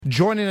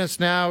Joining us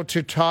now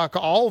to talk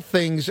all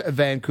things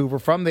Vancouver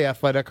from The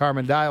Athletic,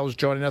 Harman Dayal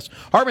joining us.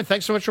 Harman,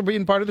 thanks so much for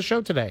being part of the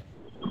show today.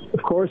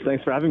 Of course,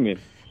 thanks for having me.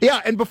 Yeah,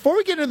 and before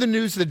we get into the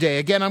news of the day,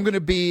 again, I'm going to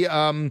be,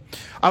 I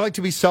like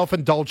to be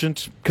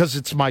self-indulgent because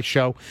it's my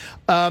show.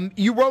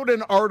 You wrote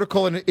an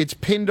article, and it's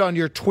pinned on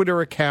your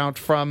Twitter account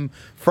from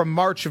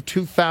March of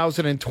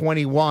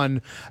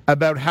 2021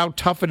 about how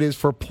tough it is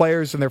for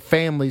players and their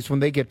families when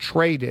they get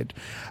traded.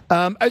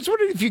 I was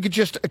wondering if you could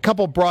just, a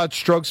couple broad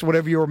strokes,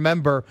 whatever you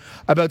remember,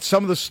 about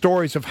some of the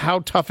stories of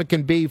how tough it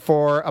can be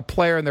for a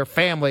player and their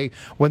family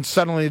when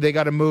suddenly they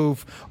got to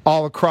move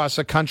all across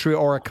a country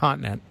or a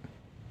continent.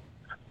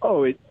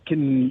 Oh, it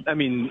can. I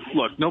mean,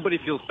 look, nobody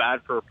feels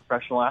bad for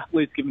professional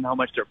athletes given how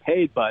much they're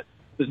paid, but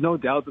there's no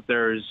doubt that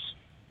there's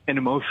an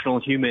emotional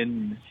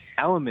human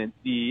element.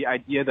 The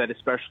idea that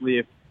especially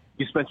if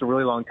you spent a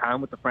really long time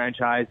with the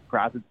franchise,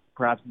 perhaps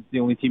it's the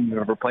only team you've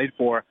ever played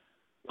for,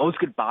 those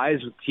goodbyes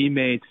with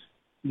teammates,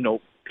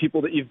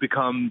 people that you've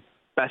become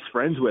best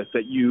friends with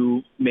that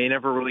you may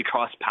never really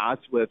cross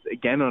paths with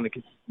again on a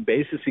consistent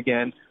basis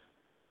again.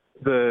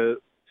 The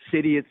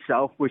city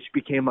itself, which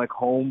became like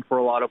home for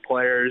a lot of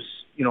players,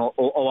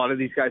 a lot of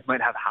these guys might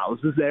have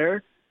houses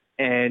there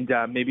and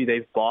maybe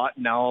they've bought.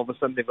 Now all of a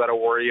sudden they've got to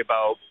worry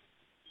about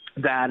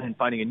that and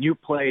finding a new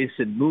place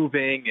and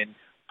moving, and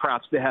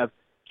perhaps they have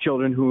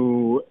children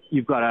who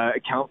you've got to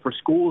account for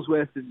schools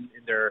with in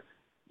their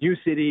new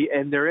city.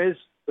 And there is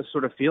a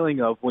sort of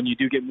feeling of when you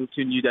do get moved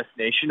to a new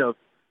destination of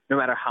no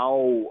matter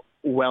how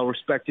well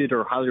respected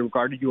or highly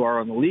regarded you are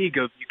on the league,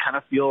 of you kind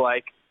of feel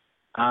like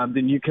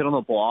the new kid on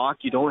the block.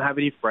 You don't have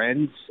any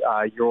friends.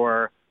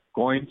 You're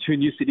going to a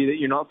new city that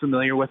you're not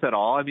familiar with at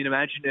all. I mean,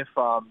 imagine if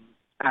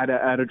at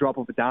a drop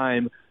of a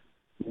dime,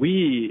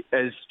 we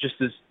as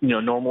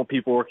normal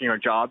people working our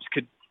jobs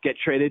could get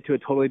traded to a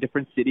totally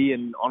different city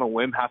and on a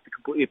whim have to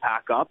completely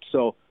pack up.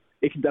 So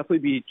it can definitely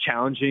be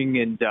challenging,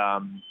 and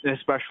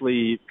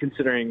especially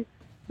considering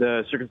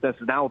the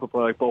circumstances now with a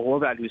player like Bo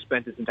Horvat, who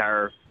spent his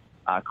entire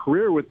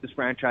career with this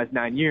franchise,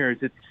 9 years.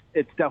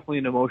 It's definitely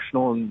an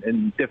emotional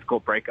and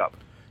difficult breakup.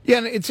 Yeah,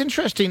 and it's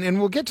interesting, and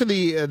we'll get to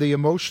the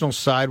emotional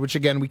side, which,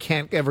 again, we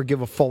can't ever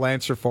give a full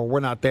answer for. We're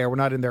not there. We're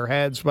not in their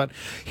heads. But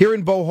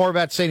hearing Bo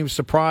Horvat saying he was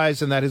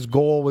surprised and that his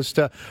goal was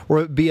to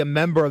be a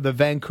member of the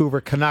Vancouver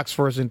Canucks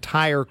for his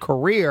entire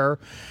career.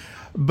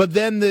 But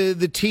then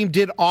the team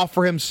did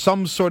offer him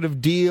some sort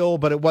of deal,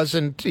 but it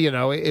wasn't,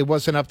 it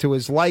wasn't up to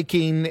his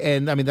liking.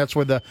 And, I mean, that's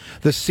where the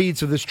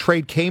seeds of this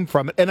trade came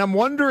from. And I'm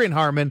wondering,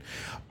 Harman,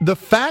 the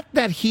fact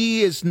that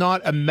he is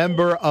not a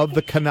member of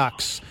the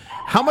Canucks,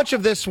 how much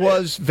of this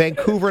was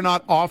Vancouver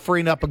not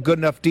offering up a good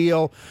enough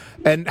deal,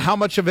 and how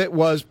much of it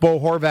was Bo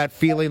Horvat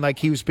feeling like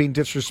he was being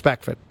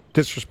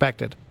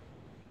disrespected?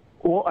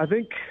 Well, I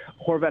think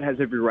Horvat has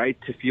every right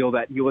to feel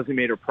that he wasn't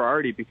made a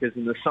priority, because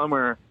in the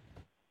summer,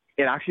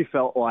 it actually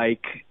felt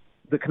like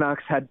the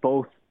Canucks had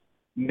both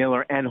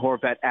Miller and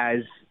Horvat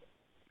as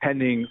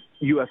pending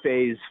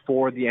UFAs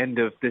for the end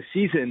of the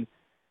season.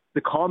 The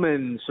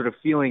common sort of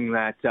feeling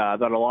that a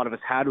lot of us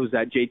had was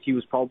that JT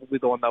was probably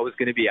the one that was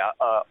going to be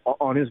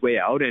on his way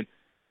out, and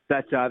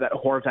that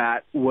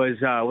Horvat was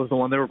the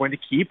one they were going to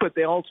keep. But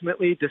they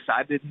ultimately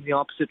decided in the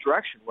opposite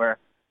direction, where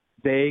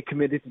they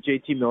committed to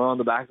JT Miller on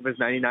the back of his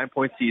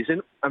 99-point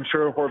season. I'm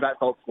sure Horvat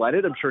felt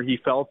slighted. I'm sure he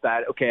felt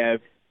that, okay,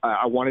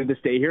 I wanted to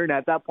stay here. And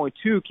at that point,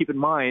 too, keep in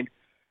mind,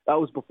 that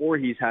was before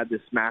he's had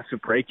this massive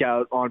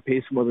breakout on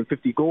pace for more than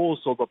 50 goals.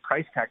 So the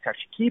price tag to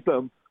actually keep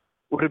him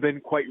would have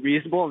been quite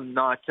reasonable and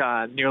not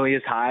nearly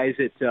as high as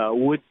it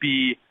would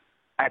be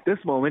at this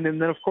moment. And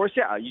then, of course,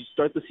 you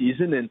start the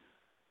season, and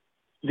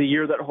the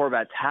year that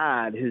Horvat's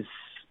had, his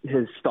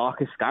stock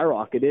has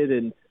skyrocketed.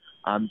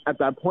 And at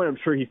that point, I'm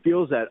sure he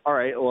feels that, all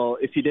right, well,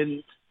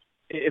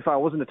 if I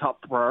wasn't a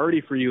top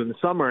priority for you in the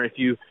summer, if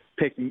you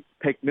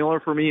pick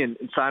Miller for me and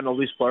sign all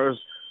these players,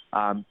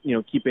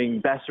 keeping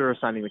Besser,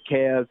 signing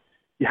Mikheyev,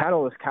 you had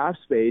all this cap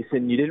space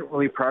and you didn't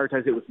really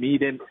prioritize it with me. You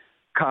didn't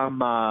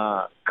come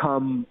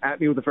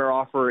at me with a fair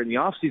offer in the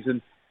offseason,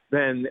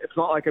 then it's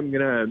not like I'm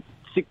going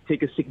to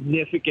take a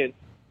significant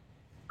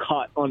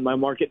cut on my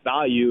market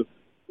value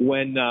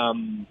when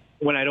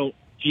I don't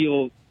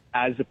feel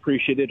as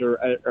appreciated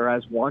or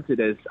as wanted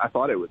as I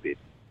thought it would be.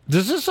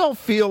 Does this all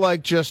feel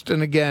like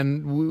and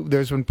again,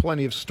 there's been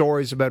plenty of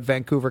stories about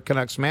Vancouver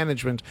Canucks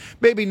management,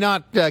 maybe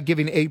not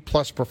giving A+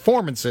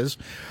 performances.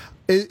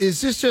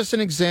 Is this just an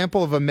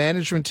example of a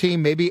management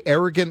team, maybe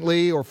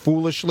arrogantly or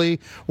foolishly,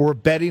 were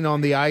betting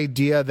on the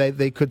idea that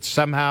they could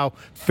somehow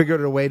figure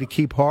out a way to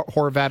keep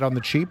Horvat on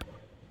the cheap?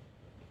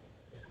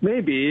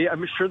 Maybe.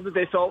 I'm sure that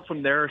they felt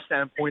from their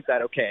standpoint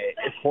that, okay,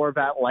 if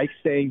Horvat likes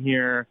staying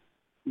here,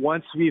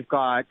 once we've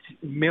got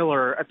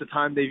Miller at the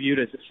time they viewed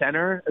as a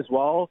center as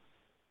well,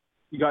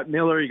 you got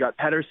Miller, you got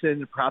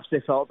Pettersson. Perhaps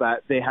they felt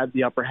that they had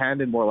the upper hand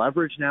and more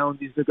leverage now in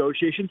these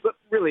negotiations. But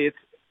really,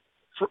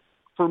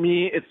 for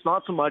me, it's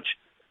not so much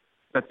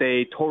that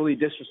they totally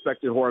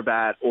disrespected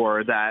Horvat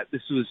or that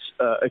this was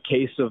a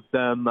case of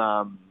them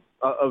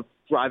of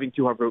driving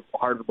too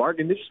hard of a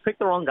bargain. They just picked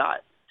the wrong guy,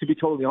 to be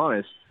totally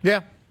honest.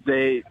 Yeah.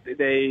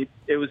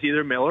 it was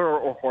either Miller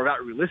or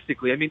Horvat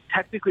realistically. I mean,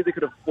 technically they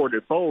could have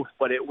afforded both,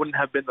 but it wouldn't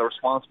have been the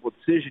responsible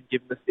decision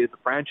given the state of the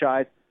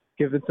franchise,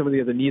 given some of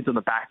the other needs on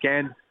the back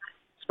end,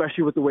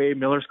 especially with the way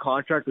Miller's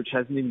contract, which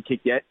hasn't even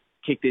kicked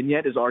in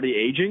yet, is already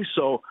aging.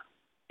 So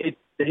they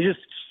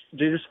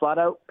just flat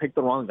out picked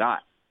the wrong guy.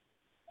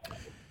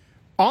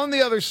 On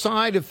the other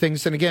side of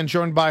things, and again,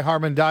 joined by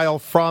Harman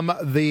Dayal from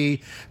The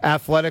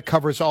Athletic,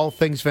 covers all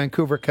things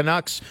Vancouver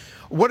Canucks.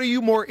 What are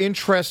you more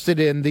interested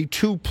in, the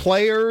two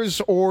players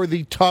or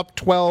the top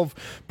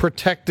 12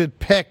 protected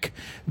pick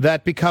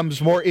that becomes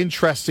more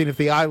interesting if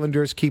the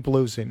Islanders keep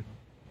losing?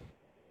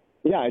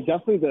 Yeah,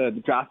 definitely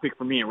the draft pick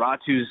for me.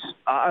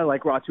 I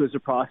like Ratu as a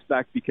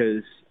prospect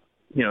because,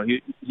 you know,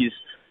 he's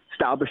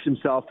established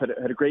himself, had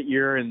a great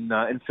year in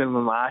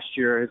Finland last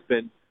year, has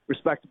been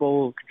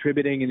respectable,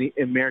 contributing in the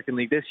American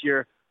League this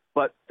year.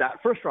 But that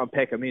first-round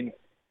pick, I mean,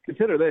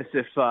 consider this: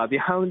 if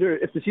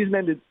the season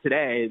ended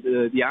today,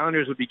 the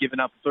Islanders would be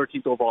giving up the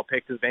 13th overall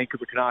pick to the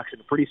Vancouver Canucks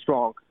in a pretty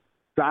strong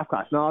draft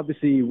class. Now,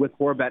 obviously, with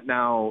Horvat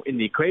now in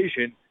the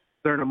equation,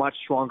 they're in a much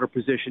stronger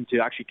position to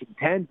actually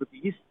contend. But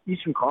the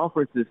Eastern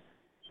Conference is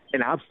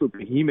an absolute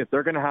behemoth.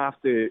 They're going to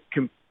have to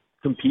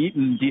compete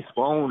and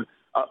dethrone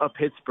a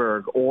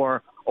Pittsburgh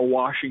or a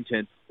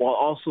Washington, while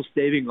also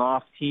staving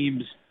off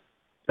teams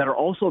that are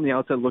also on the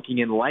outside looking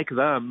in like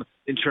them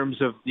in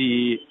terms of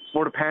the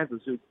Florida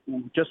Panthers, who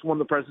just won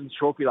the President's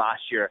Trophy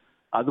last year,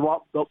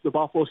 the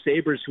Buffalo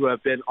Sabres, who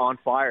have been on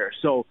fire.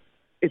 So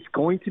it's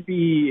going to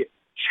be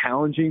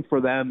challenging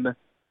for them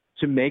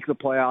to make the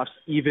playoffs,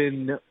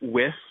 even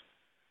with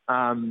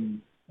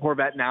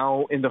Horvat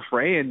now in the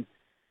fray. And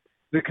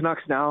the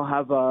Canucks now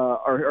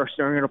are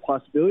staring at a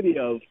possibility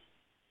of,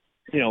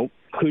 you know,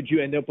 could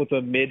you end up with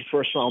a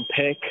mid-first-round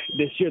pick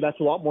this year? That's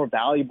a lot more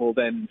valuable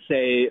than,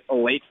 say, a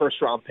late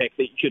first-round pick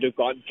that you could have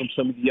gotten from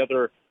some of the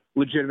other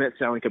legitimate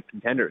Stanley Cup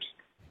contenders.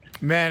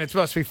 Man, it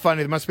must be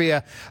funny. There must be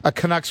a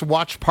Canucks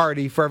watch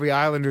party for every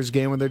Islanders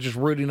game when they're just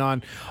rooting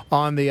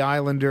on the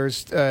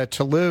Islanders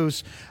to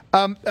lose.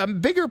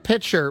 Bigger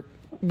picture,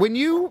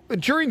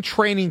 during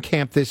training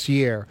camp this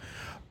year,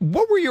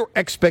 what were your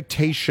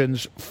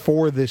expectations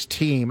for this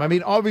team? I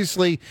mean,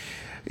 obviously,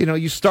 you know,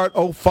 you start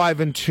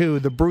 0-5-2,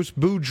 the Bruce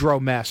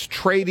Boudreau mess,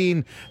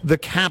 trading the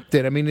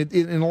captain. I mean,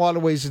 in a lot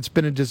of ways, it's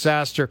been a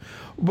disaster.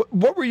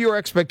 What were your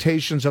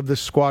expectations of this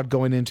squad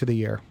going into the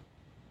year?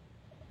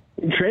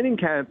 In training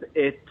camp,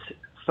 it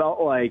felt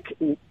like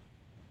we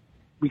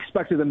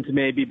expected them to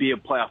maybe be a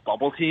playoff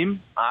bubble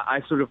team.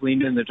 I sort of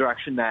leaned in the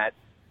direction that,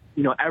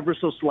 you know, ever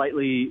so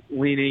slightly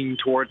leaning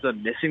towards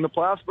them missing the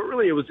playoffs, but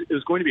really it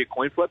was going to be a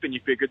coin flip, and you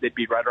figured they'd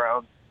be right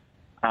around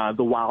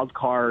the wild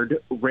card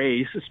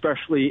race,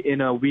 especially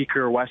in a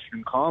weaker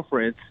Western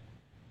Conference.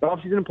 But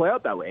obviously didn't play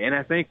out that way. And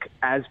I think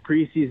as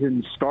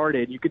preseason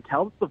started, you could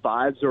tell that the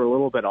vibes are a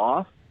little bit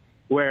off,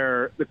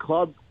 where the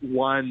club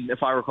won,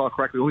 if I recall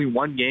correctly, only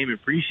one game in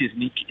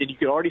preseason, and you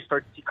could already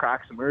start to see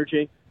cracks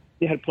emerging.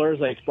 They had players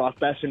like Brock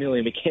Besser and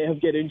Ilya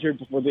Mikheyev get injured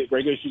before the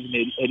regular season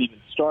had even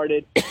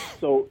started.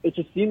 So it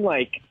just seemed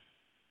like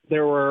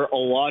there were a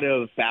lot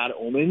of bad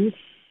omens,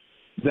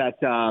 that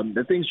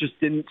things just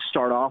didn't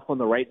start off on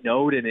the right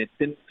note, and it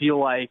didn't feel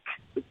like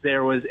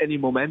there was any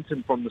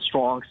momentum from the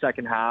strong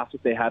second half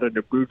that they had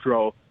under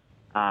Boudreau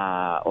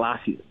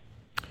last season.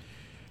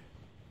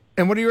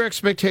 And what are your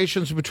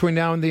expectations between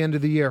now and the end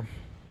of the year?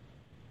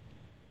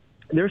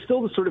 They're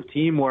still the sort of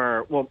team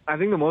where, well, I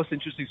think the most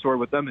interesting story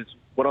with them is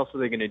what else are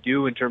they going to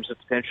do in terms of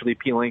potentially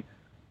peeling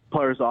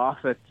players off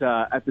at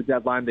the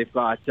deadline. They've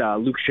got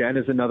Luke Schenn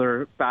as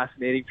another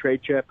fascinating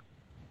trade chip.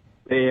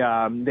 They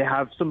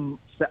have some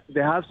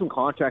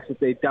contracts that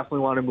they definitely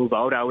want to move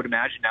out, I would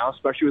imagine now,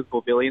 especially with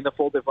Beauvillier in the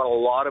fold. They've got a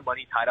lot of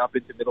money tied up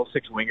into middle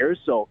six wingers,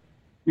 so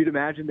you'd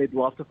imagine they'd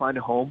love to find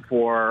a home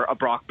for a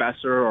Brock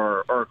Besser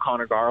or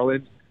Connor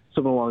Garland,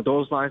 something along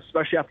those lines,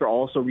 especially after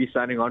also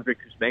re-signing Andrei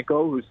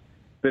Kuzmenko, who's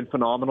been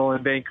phenomenal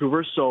in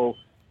Vancouver. So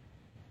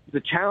the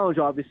challenge,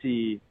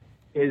 obviously,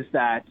 is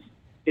that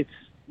it's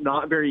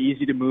not very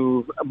easy to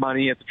move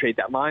money at the trade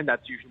deadline.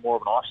 That's usually more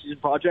of an off-season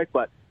project,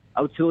 but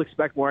I would still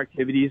expect more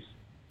activities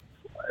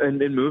and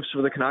moves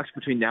for the Canucks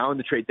between now and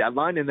the trade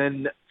deadline. And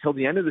then till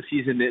the end of the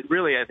season, it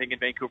really, I think, in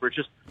Vancouver, it's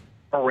just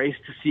a race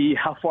to see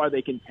how far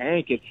they can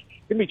tank. It's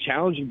going to be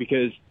challenging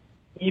because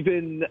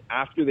even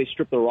after they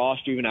strip the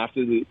roster, even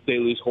after they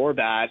lose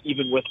Horvat,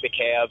 even with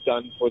Mikheyev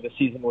done for the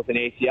season with an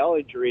ACL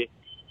injury,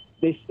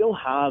 they still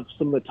have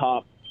some of the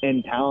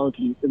top-end talent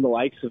in the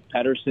likes of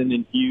Pettersson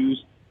and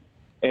Hughes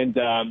and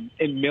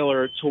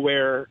Miller, to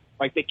where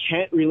like they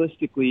can't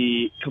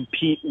realistically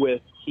compete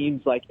with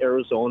teams like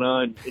Arizona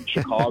and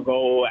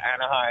Chicago,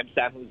 Anaheim,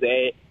 San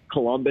Jose,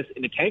 Columbus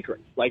in a tank race.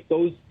 Like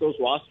those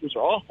rosters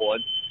are awful,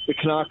 and the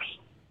Canucks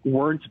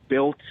weren't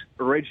built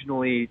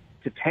originally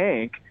to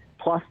tank.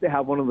 Plus, they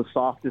have one of the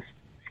softest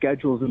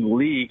schedules in the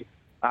league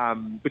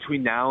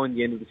between now and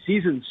the end of the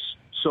season.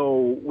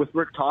 So, with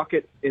Rick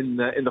Tocchet in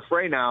the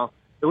fray now,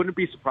 it wouldn't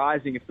be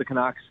surprising if the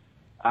Canucks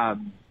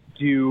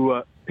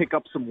do pick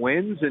up some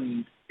wins.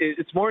 And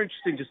it's more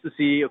interesting just to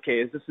see,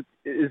 okay,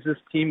 is this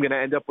team going to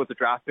end up with a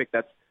draft pick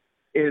that's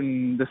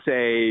in the,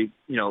 say,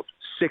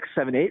 6,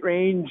 7, 8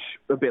 range,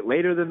 a bit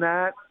later than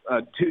that?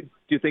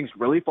 Do things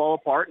really fall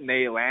apart and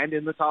they land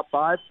in the top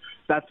 5?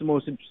 That's the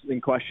most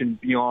interesting question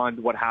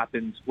beyond what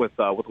happens with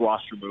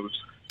roster moves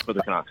for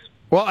the Canucks.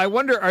 Well, I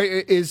wonder,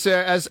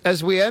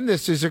 as we end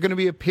this, is there going to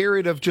be a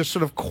period of just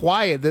sort of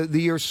quiet? The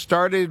year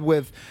started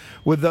with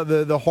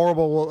the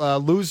horrible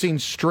losing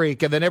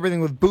streak, and then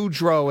everything with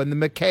Boudreau and the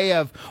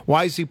Mikheyev.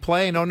 Why is he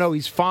playing? Oh no,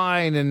 he's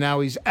fine, and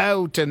now he's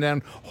out. And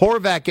then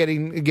Horvat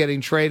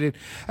getting traded.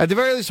 At the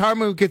very least,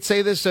 Harman, we could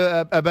say this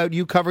about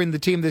you covering the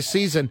team this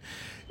season.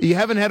 You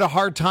haven't had a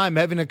hard time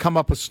having to come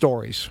up with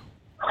stories.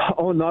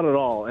 Oh, not at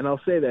all. And I'll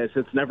say this,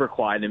 it's never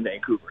quiet in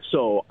Vancouver.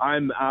 So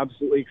I'm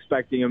absolutely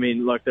expecting,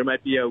 look, there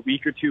might be a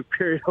week or two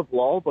period of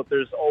lull, but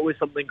there's always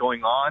something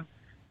going on,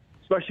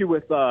 especially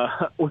with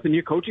the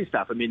new coaching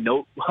staff.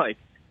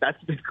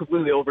 That's been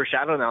completely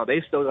overshadowed now.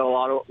 They've still got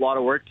a lot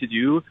of work to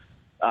do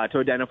to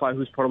identify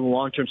who's part of the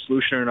long-term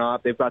solution or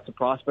not. They've got some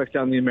prospects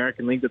down in the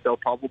American League that they'll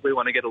probably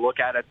want to get a look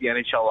at the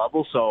NHL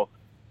level. So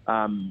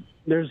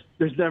there's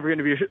never going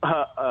to be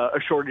a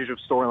shortage of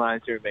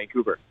storylines here in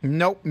Vancouver.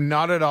 Nope,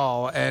 not at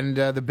all. And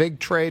the big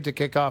trade to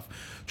kick off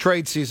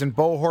trade season,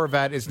 Bo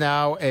Horvat is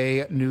now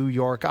a New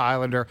York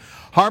Islander.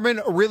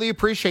 Harman, really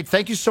appreciate it.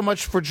 Thank you so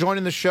much for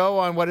joining the show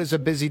on what is a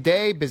busy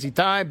day, busy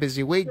time,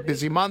 busy week,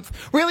 busy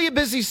month. Really a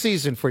busy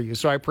season for you,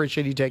 so I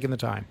appreciate you taking the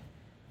time.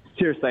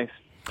 Cheers, thanks.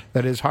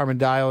 That is Harman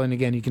Dayal, and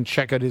again, you can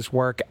check out his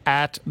work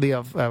at The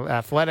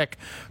Athletic,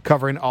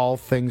 covering all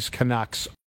things Canucks.